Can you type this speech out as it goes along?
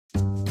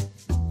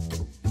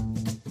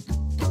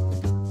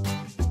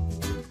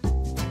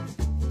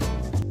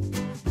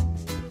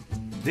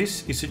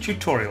This is a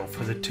tutorial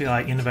for the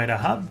TI-Innovator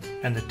Hub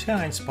and the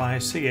TI-Nspire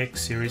CX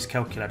series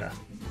calculator.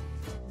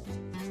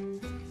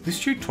 This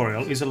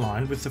tutorial is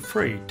aligned with the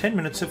free 10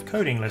 minutes of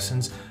coding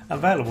lessons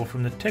available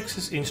from the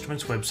Texas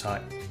Instruments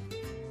website.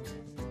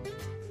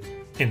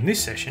 In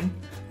this session,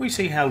 we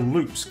see how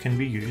loops can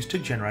be used to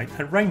generate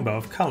a rainbow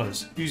of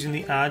colours using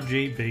the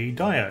RGB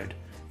diode,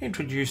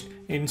 introduced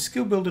in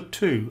Skill Builder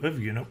 2 of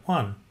Unit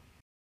 1.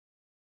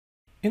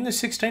 In the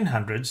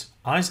 1600s,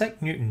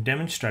 Isaac Newton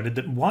demonstrated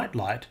that white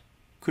light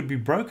could be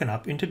broken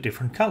up into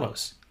different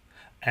colours,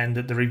 and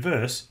that the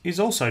reverse is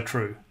also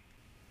true.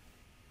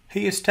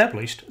 He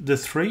established the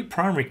three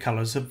primary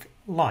colours of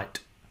light: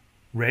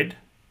 red,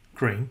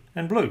 green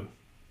and blue,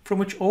 from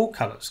which all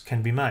colours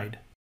can be made.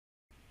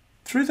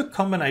 Through the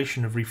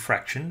combination of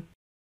refraction,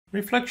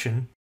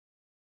 reflection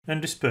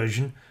and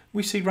dispersion,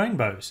 we see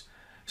rainbows,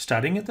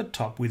 starting at the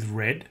top with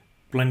red,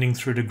 blending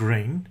through to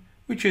green,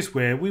 which is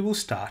where we will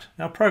start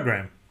our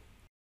program.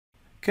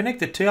 Connect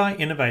the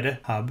TI-Innovator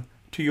Hub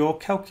to your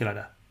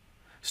calculator.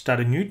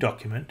 Start a new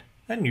document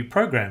and new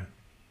program.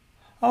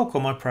 I'll call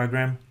my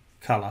program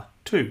Color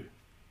 2.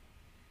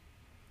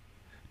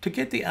 To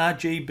get the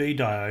RGB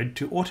diode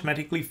to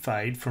automatically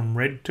fade from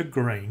red to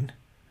green,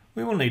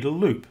 we will need a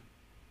loop.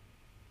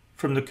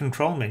 From the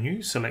control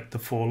menu, select the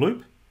for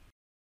loop.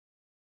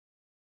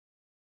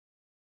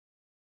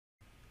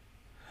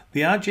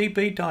 The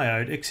RGB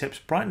diode accepts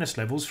brightness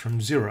levels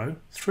from 0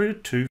 through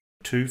to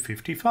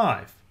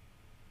 255.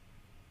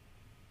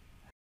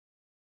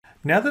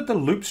 Now that the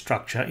loop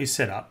structure is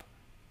set up,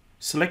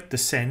 select the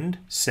Send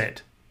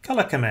Set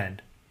Color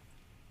command.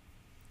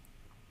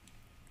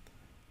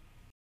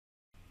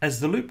 As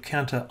the loop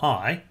counter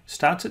I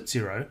starts at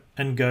 0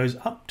 and goes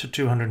up to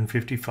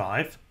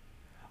 255,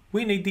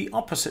 we need the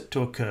opposite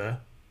to occur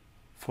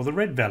for the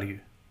red value.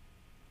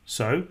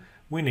 So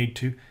we need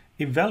to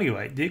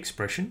evaluate the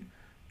expression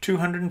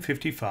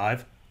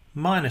 255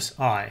 minus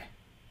I.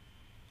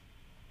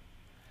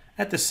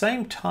 At the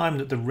same time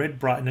that the red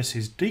brightness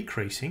is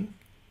decreasing,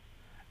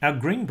 our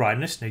green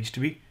brightness needs to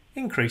be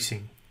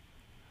increasing.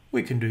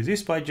 We can do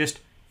this by just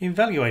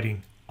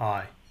evaluating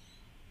I.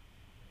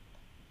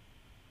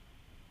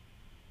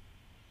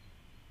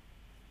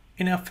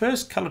 In our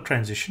first color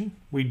transition,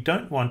 we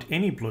don't want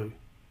any blue,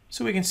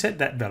 so we can set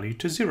that value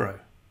to 0.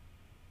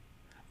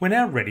 We're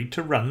now ready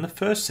to run the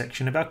first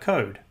section of our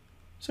code,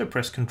 so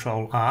press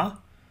Ctrl R,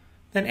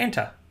 then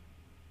enter.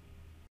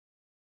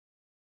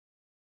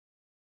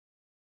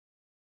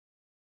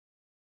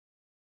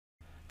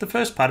 The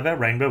first part of our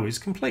rainbow is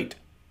complete.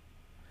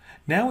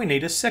 Now we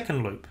need a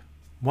second loop,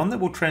 one that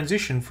will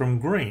transition from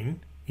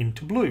green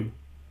into blue.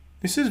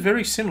 This is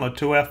very similar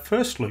to our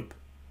first loop,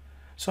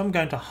 so I'm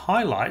going to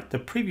highlight the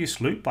previous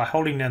loop by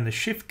holding down the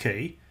Shift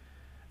key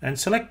and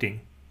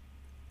selecting.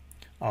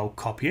 I'll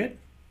copy it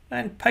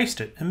and paste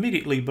it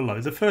immediately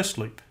below the first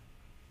loop.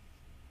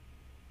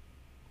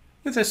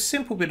 With a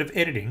simple bit of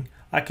editing,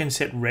 I can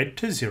set red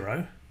to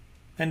 0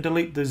 and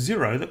delete the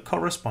 0 that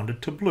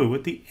corresponded to blue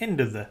at the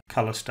end of the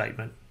color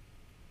statement.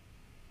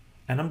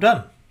 And I'm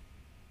done.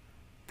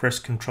 Press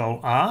Ctrl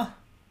R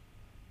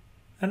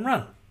and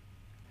run.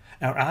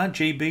 Our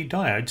RGB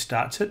diode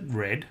starts at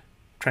red,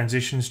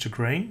 transitions to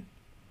green,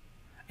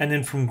 and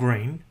then from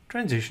green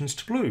transitions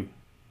to blue,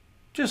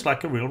 just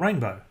like a real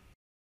rainbow.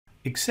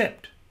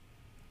 Except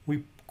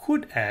we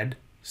could add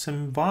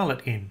some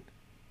violet in.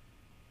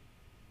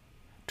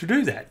 To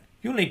do that,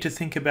 you'll need to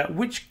think about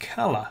which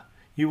color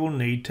you will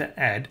need to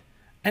add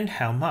and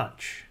how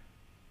much.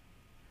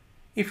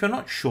 If you're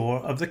not sure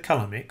of the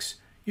color mix,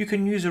 you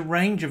can use a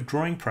range of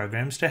drawing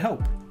programs to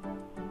help.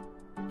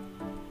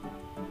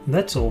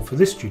 That's all for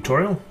this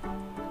tutorial.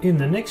 In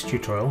the next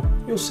tutorial,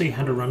 you'll see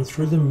how to run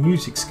through the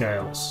music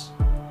scales.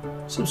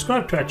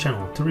 Subscribe to our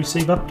channel to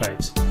receive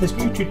updates as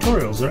new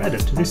tutorials are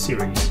added to this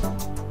series.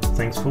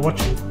 Thanks for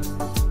watching.